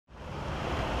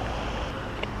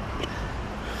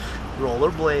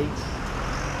rollerblades.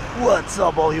 What's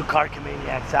up, all you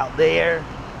Karcamaniacs out there?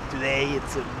 Today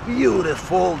it's a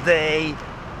beautiful day,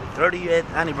 the 30th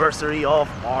anniversary of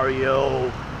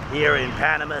Mario here in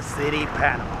Panama City,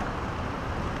 Panama.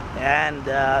 And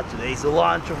today's the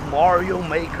launch of Mario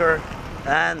Maker,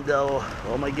 and oh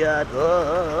my god,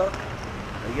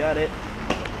 I got it.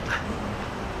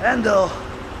 And the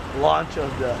launch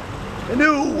of the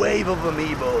new wave of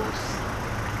Amiibos.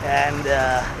 And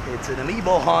it's an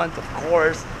Amiibo Hunt, of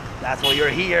course. That's why you're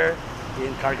here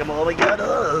in Karcamo. Oh my god,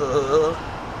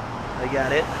 I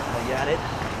got it.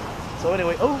 So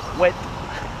anyway, oh, wet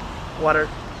water,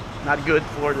 not good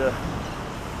for the...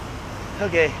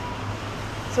 Okay,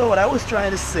 so what I was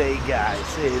trying to say,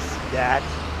 guys, is that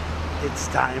it's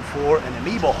time for an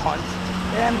Amiibo Hunt.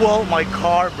 And well, my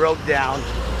car broke down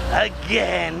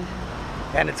again,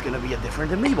 and it's gonna be a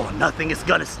different Amiibo. Nothing is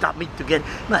gonna stop me to get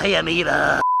my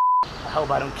Amiibo. I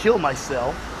hope I don't kill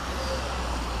myself.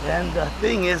 And the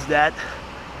thing is that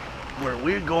where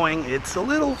we're going, it's a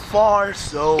little far,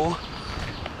 so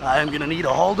I'm gonna need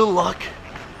all the luck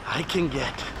I can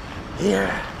get.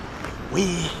 Here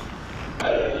we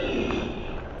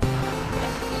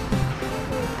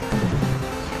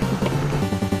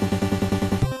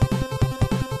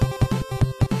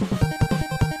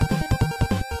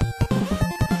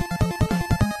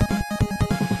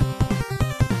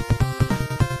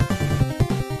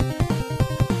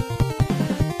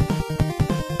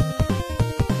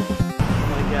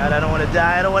God, I don't want to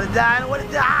die, I don't want to die, I don't want to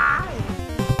die!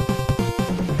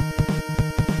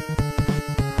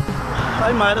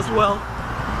 I might as well,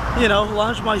 you know,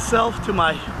 launch myself to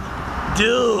my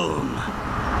doom.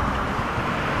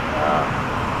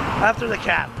 After the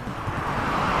cap.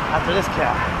 After this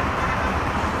cap.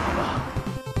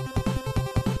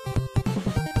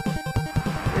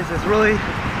 This is really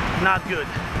not good.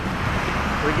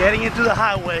 We're getting into the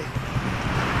highway.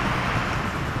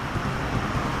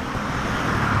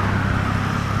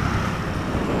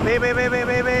 Baby,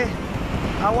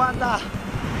 aguanta.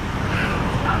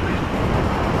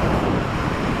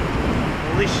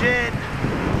 Holy shit.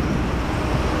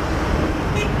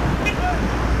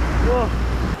 Whoa.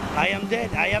 I am dead.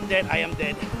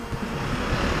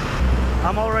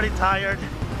 I'm already tired,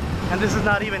 and this is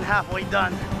not even halfway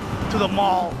done to the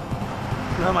mall.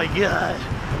 Oh my god.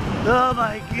 Oh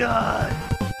my god.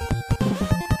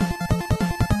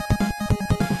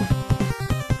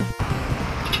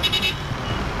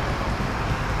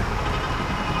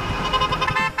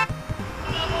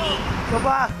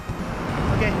 Bye.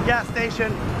 Okay, gas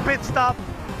station, pit stop,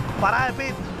 para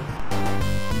pit.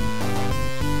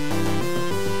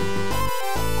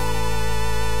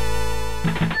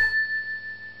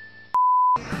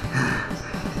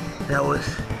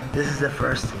 This is the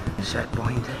first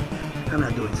checkpoint. I'm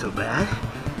not doing so bad.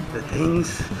 The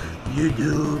things you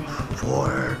do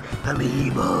for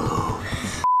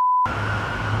Amiibos.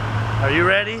 Are you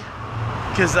ready?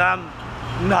 Because I'm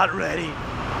not ready.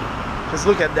 Just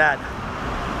look at that.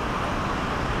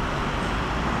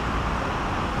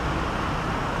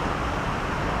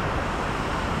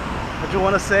 I just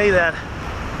want to say that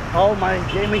all my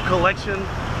gaming collection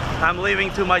I'm leaving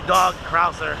to my dog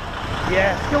Krauser.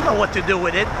 Yeah, he'll know what to do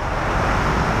with it.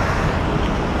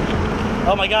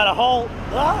 Oh my god, a hole!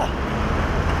 Ah!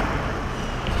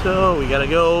 So we gotta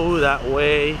go that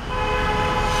way.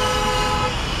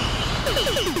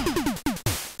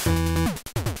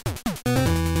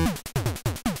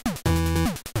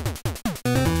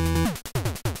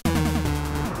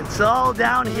 It's all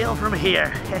downhill from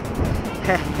here.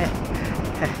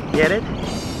 Get it?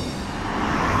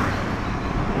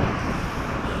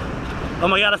 Oh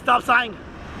my god, a stop sign!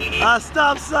 A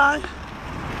stop sign!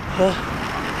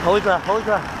 Holy crap, holy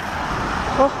crap.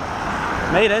 Oh,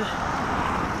 made it.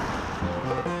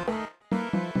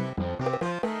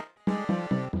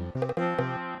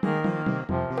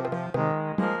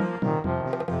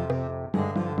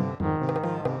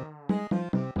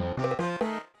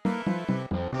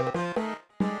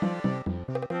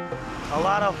 A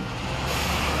lot of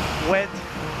wet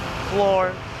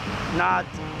floor, not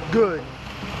good.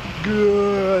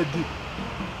 Good.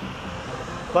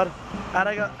 But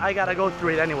I gotta go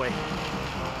through it anyway.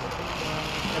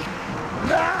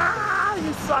 Ah,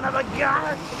 you son of a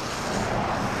gun!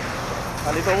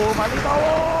 Malito mo, malito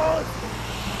mo!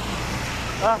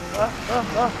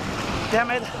 Damn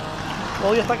it.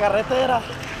 Odio esta carretera.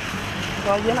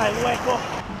 Está llena de hueco.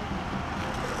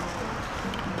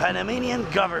 Panamanian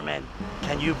government,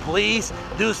 can you please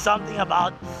do something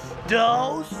about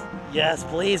those? Yes,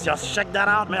 please, just check that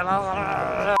out, man.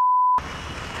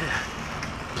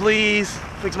 Please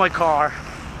fix my car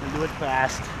and do it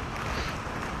fast.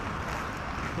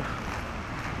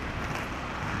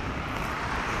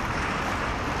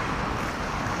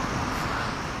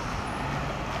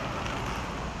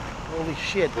 Holy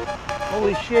shit.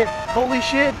 Holy shit. Holy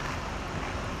shit.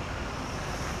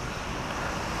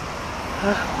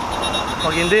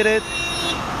 Fucking did it.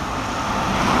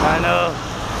 I know.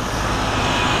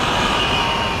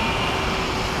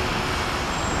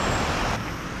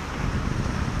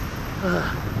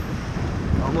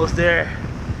 Almost there.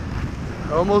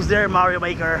 Almost there, Mario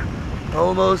Maker.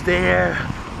 Almost there.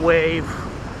 Wave.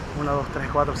 1, 2, 3,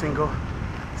 4, 5,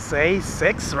 6,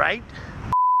 6, right?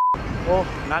 Oh,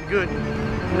 not good.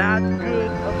 Not good,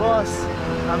 boss.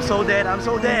 I'm so dead. I'm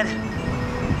so dead.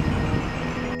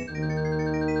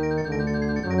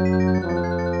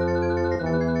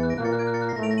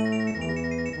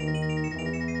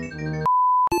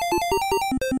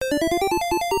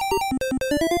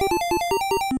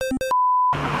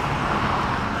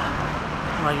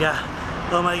 Oh my god.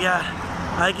 Oh my god.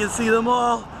 I can see them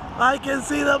all. I can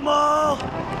see them all.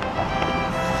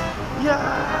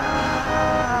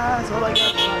 Yes! Oh my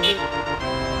god.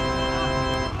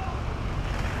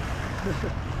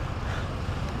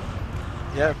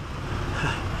 Yeah.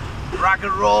 Rock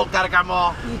and roll,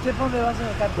 Karcamo.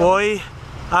 Hoy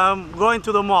I'm going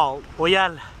to the mall. Voy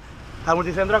al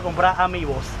multicentro a comprar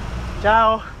amiibos.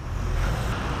 Ciao.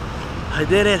 I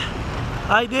did it.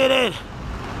 I did it.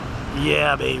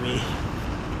 Yeah, baby.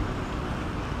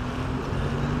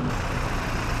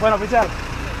 Bueno, oficial.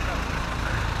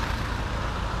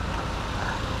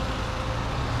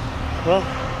 Well,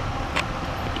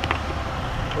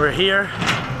 we're here.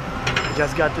 We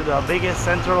just got to the biggest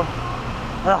the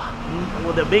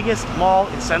biggest mall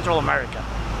in Central America,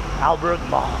 Albrook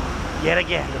Mall. Yet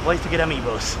again, the place to get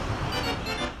amiibos.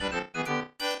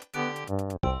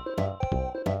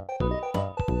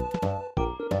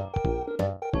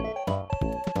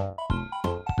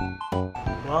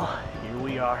 Well, here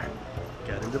we are.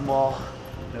 Got in the mall.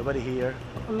 Nobody here.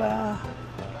 Hola.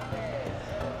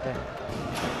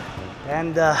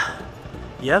 And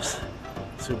yes,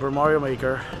 Super Mario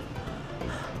Maker.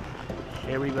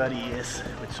 Everybody is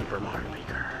with Super Mario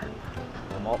Maker.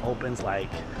 The mall opens like,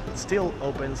 still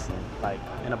opens like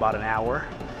in about an hour.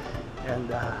 And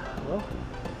well,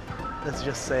 let's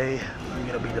just say we're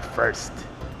gonna be the first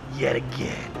yet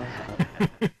again.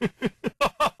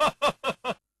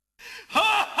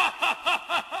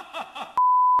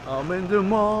 I'm in the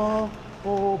mall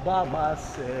all by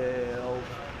myself.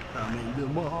 I'm in the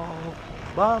mall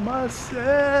by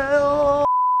myself.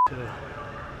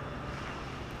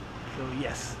 So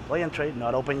yes, play and trade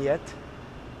not open yet.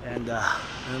 And oh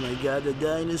my god, the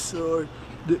dinosaur,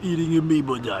 the eating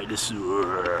amiibo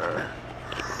dinosaur.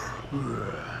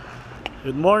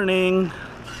 Good morning.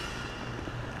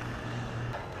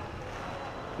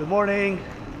 Good morning.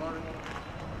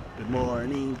 Good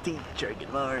morning, teacher.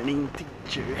 Good morning,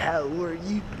 teacher. How are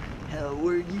you? How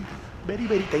are you? Very,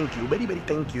 very thank you. Very, very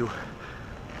thank you.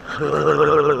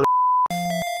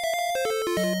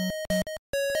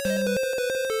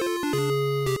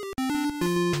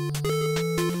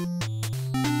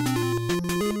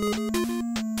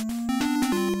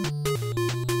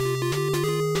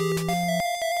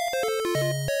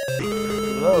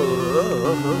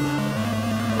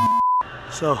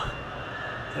 So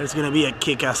there's gonna be a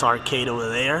kick-ass arcade over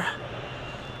there.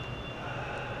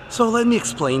 So let me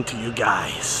explain to you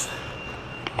guys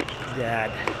that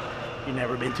you've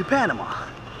never been to Panama.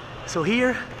 So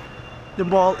here the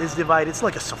mall is divided, it's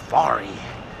like a safari,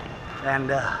 and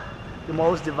the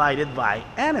mall is divided by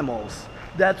animals.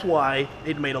 That's why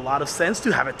it made a lot of sense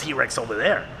to have a T-Rex over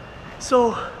there.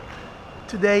 So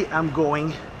today I'm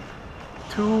going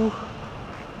to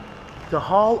the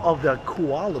Hall of the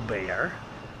Koala Bear,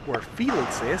 where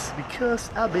Felix is, because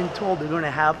I've been told they're gonna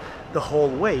have the whole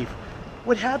wave.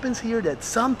 What happens here that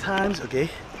sometimes, okay,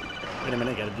 wait a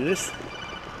minute, I gotta do this.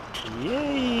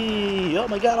 Yay! Oh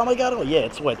my god, oh my god, oh yeah,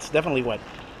 it's wet, it's definitely wet.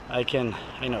 I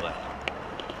know that.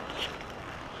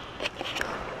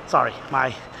 Sorry,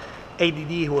 my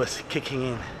ADD was kicking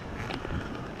in.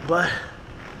 But,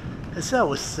 as I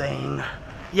was saying,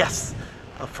 yes,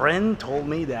 a friend told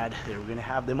me that they were gonna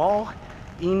have them all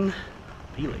in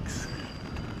Felix.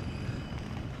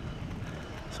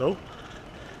 So,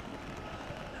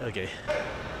 okay,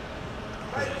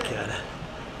 gotta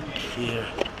here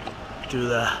to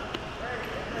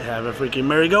they have a freaking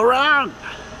merry-go-round.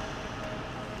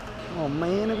 Oh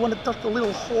man, I want to touch the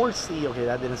little horsey. Okay,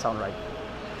 that didn't sound right.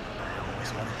 I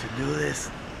always wanted to do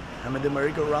this. I'm in the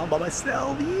merry-go-round by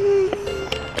myself. Yay!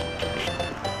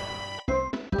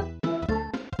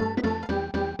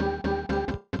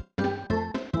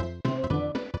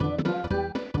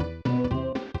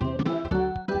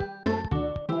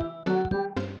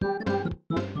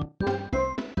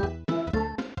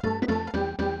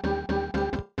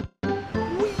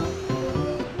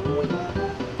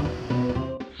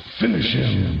 Finish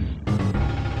him.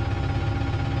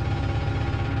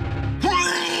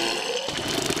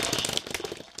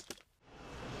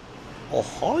 Oh,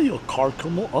 hiya,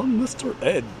 Karcamo. I'm Mr.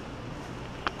 Ed.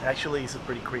 Actually, it's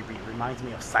pretty creepy. It reminds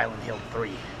me of Silent Hill 3.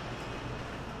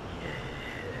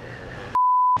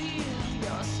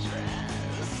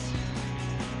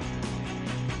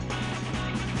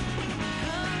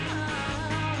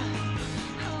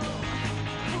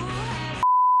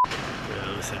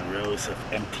 Rows and rows of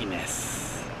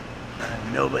emptiness.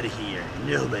 Nobody here.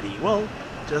 Nobody. Well,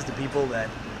 just the people that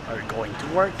are going to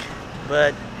work,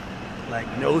 but like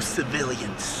no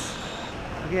civilians.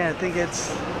 Okay, I think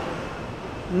it's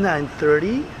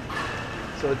 9:30,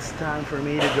 so it's time for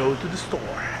me to go to the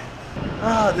store.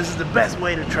 Ah, this is the best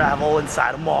way to travel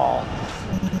inside a mall.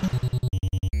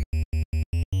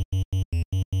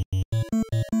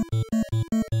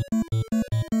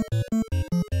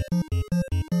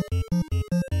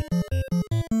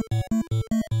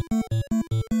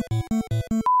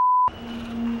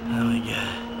 Oh my god.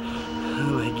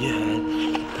 Oh my god.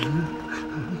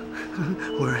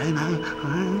 Where am I?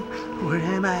 Where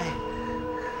am I?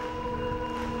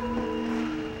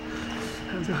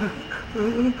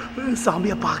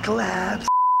 Zombie apocalypse.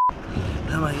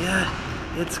 Oh my god.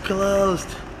 It's closed.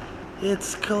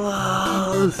 It's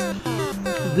closed.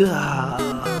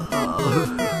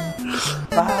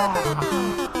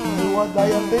 What I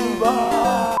am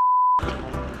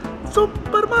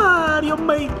Super Mario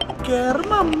Maker,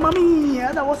 mamma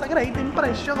mia, that was a great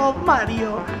impression of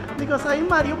Mario. Because I'm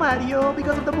Mario,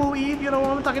 because of the movie, you know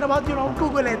what I'm talking about, you know,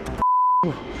 Google it.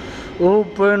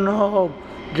 Open up,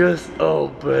 just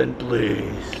open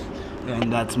please. And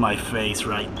that's my face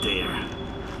right there.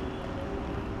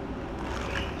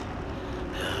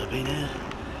 Open it,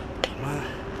 come on.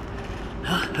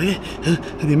 Okay,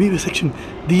 the amiibo section,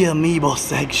 the amiibo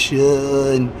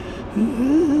section.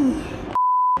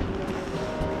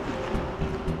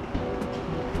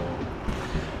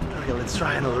 Let's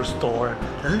try another store.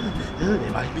 They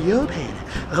might be open.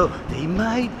 Oh, they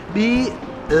might be.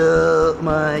 Oh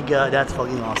my god, that's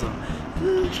fucking awesome.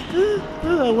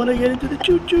 I want to get into the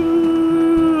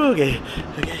choo-choo. Okay.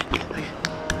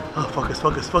 Oh, focus.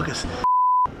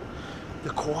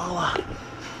 The koala.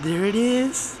 There it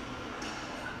is.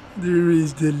 There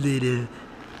is the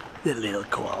little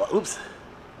koala. Oops.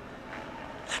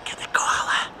 Look at the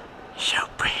koala. So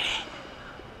pretty.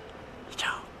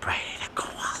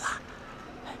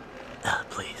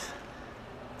 Please,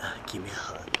 give me a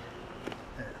hug.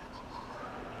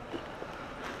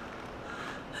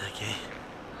 Okay.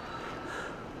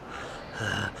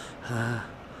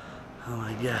 Oh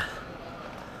my god.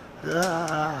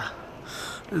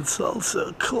 It's all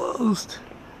so closed.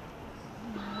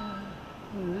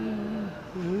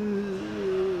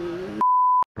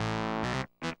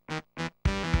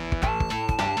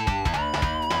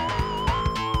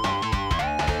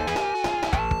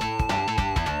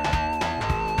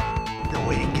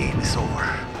 Waiting game is over.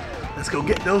 Let's go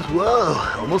get those. Whoa,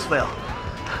 almost fell.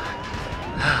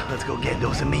 Let's go get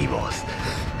those amiibos.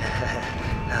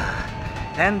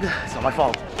 And it's not my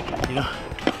fault. You know,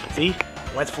 see?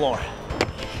 Wet floor.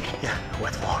 Yeah,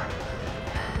 wet floor.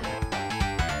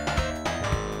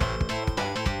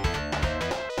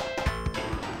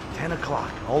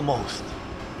 $10 almost.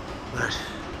 But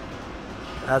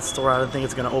that store, I don't think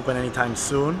it's gonna open anytime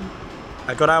soon.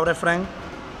 ¿A qué hora abre, Frank?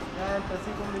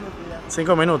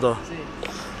 5 minutos? Sí.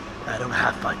 I don't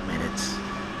have 5 minutes.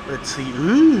 Let's see.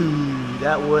 Ooh,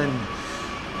 that one.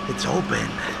 It's open.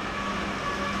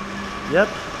 Yep.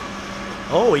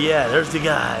 Oh yeah, there's the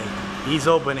guy. He's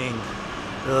opening.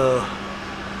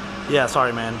 Yeah,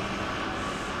 sorry man.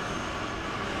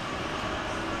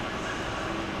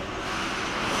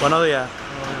 Buenos días.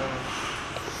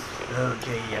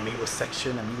 Okay, amigos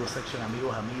section, amigos.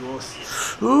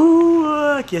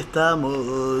 Aquí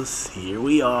estamos. Here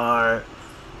we are.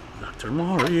 Dr.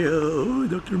 Mario.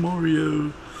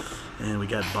 And we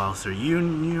got Bowser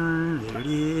Jr. There it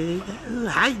is. Oh,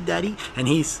 hi, Daddy. And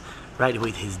he's right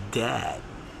with his dad.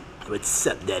 What's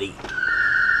up, Daddy?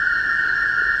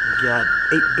 We got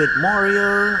 8-bit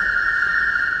Mario.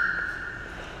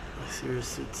 Zero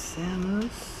Suit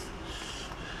Samus.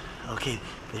 Okay,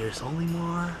 there's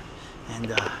Olimar.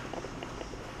 And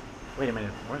wait a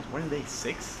minute, weren't they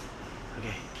 6?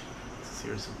 Okay,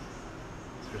 Zero Suit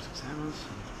Samus.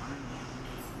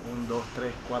 1, 2,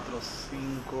 3, 4, 5.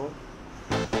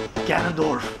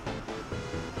 Ganondorf.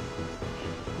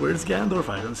 Where's Ganondorf?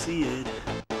 I don't see it.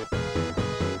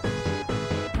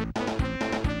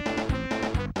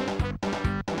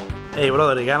 Hey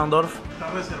brother, Ganondorf? Está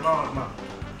reservado, hermano.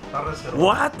 Está reservado.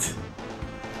 What?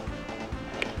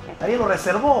 ¿Alguien lo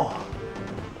reservó?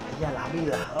 ya la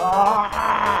vida.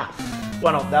 ¡Ah!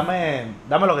 Bueno, dame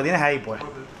lo que tienes ahí, pues.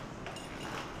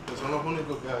 Esos son los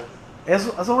únicos que hay.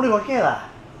 Eso es lo único que queda.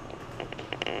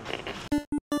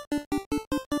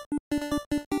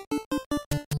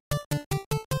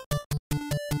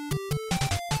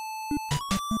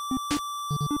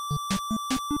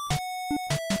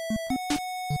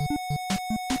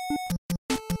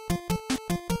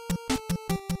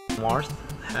 Mars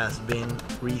has been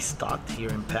restocked here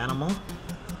in Panama.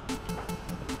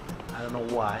 I don't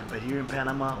know why, but here in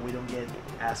Panama we don't get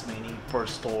as many per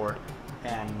store,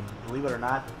 and believe it or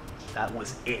not, that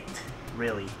was it,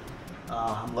 really.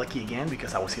 I'm lucky again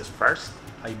because I was here first.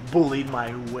 I bullied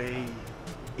my way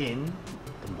in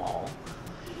the mall,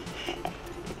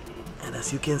 and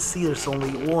as you can see, there's only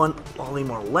one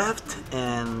Olimar left,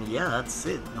 and yeah, that's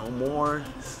it. No more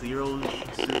Zero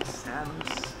Suit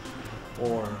Samus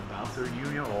or Bowser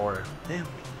Jr. or damn.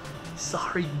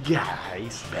 Sorry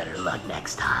guys, better luck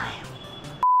next time.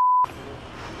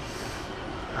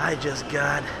 I just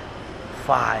got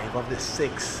 5 of the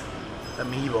 6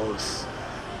 amiibos,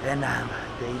 and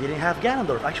they didn't have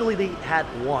Ganondorf. Actually, they had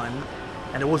one,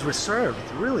 and it was reserved.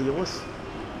 Really, it was.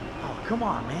 Oh, come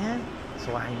on, man.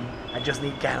 So I just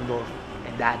need Ganondorf,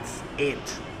 and that's it.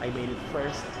 I made it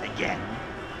first again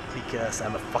because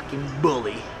I'm a fucking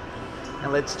bully.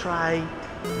 And let's try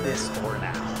this store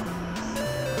now.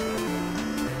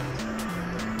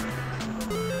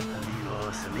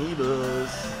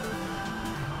 Amiibos.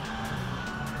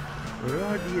 Where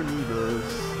are the amiibos?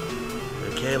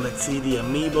 Okay, let's see the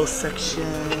amiibo section.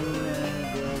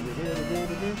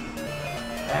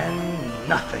 And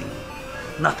nothing.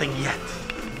 Nothing yet.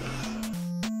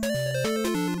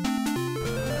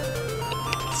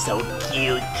 So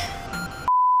cute.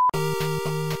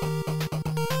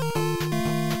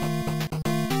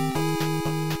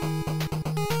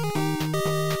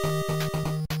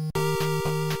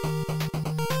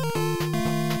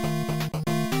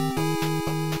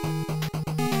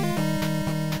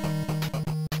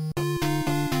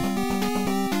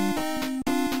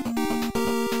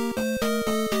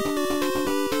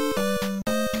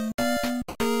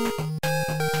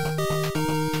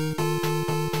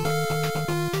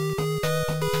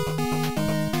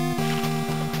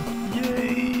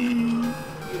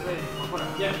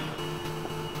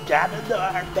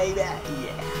 Ganondorf, baby,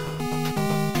 yeah.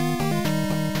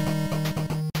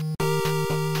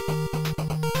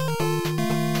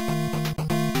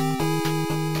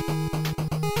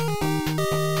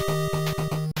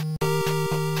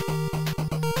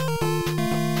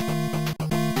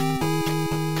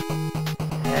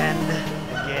 And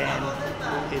again,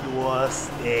 it was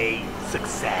a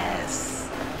success.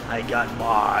 I got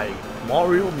my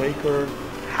Mario Maker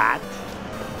hat.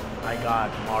 I got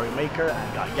Mario Maker,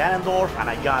 I got Ganondorf, and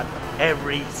I got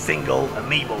every single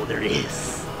amiibo there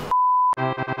is.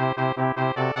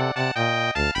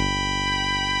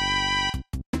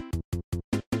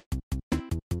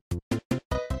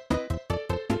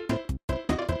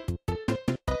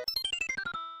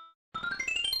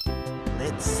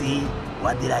 Let's see,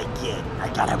 what did I get?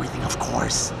 I got everything, of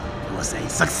course. It was a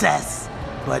success,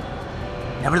 but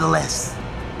nevertheless,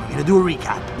 we're gonna do a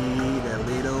recap. The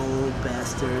little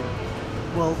bastard.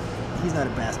 Well, he's not a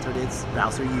bastard, it's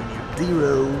Bowser Jr.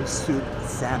 Zero Suit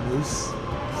Samus.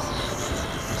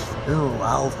 Oh,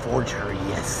 I'll forge her,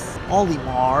 yes.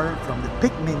 Olimar from the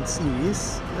Pikmin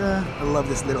series. I love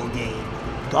this little game.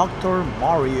 Dr.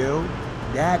 Mario,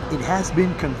 that it has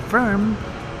been confirmed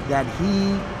that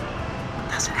he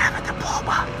doesn't have a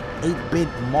diploma. 8-bit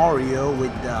Mario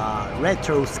with the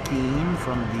retro scheme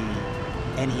from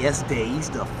the NES days,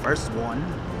 the first one,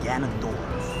 Ganondorf.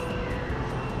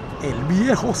 El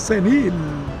viejo senil.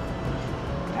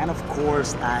 And of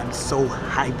course, I'm so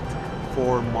hyped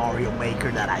for Mario Maker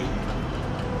that I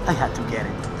had to get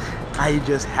it. I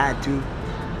just had to.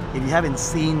 If you haven't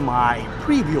seen my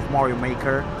preview of Mario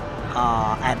Maker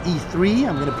at E3,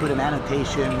 I'm gonna put an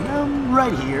annotation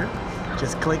right here.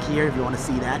 Just click here if you want to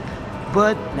see that.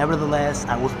 But nevertheless,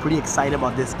 I was pretty excited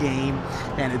about this game,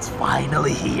 and it's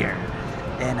finally here.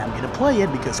 And I'm gonna play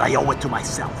it because I owe it to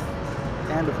myself.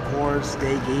 And of course,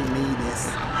 they gave me this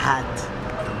hat,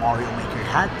 the Mario Maker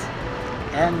hat.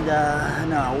 And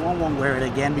no, I won't wear it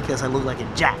again because I look like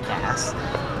a jackass.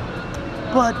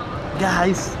 But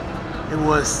guys, it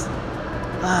was,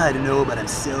 I don't know, but I'm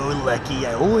so lucky.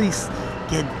 I always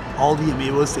get all the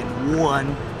amiibos in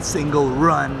one single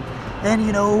run. And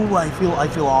you know, I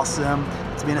feel awesome.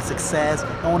 It's been a success.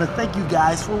 I want to thank you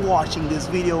guys for watching this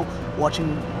video,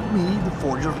 watching me, the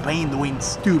Forger of Pain, doing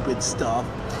stupid stuff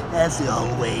as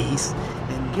always.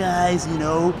 And guys, you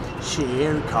know,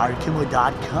 share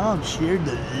Karcamo.com, share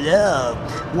the love.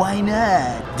 Why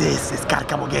not? This is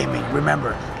Karcamo Gaming.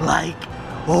 Remember, like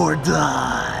or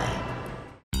die.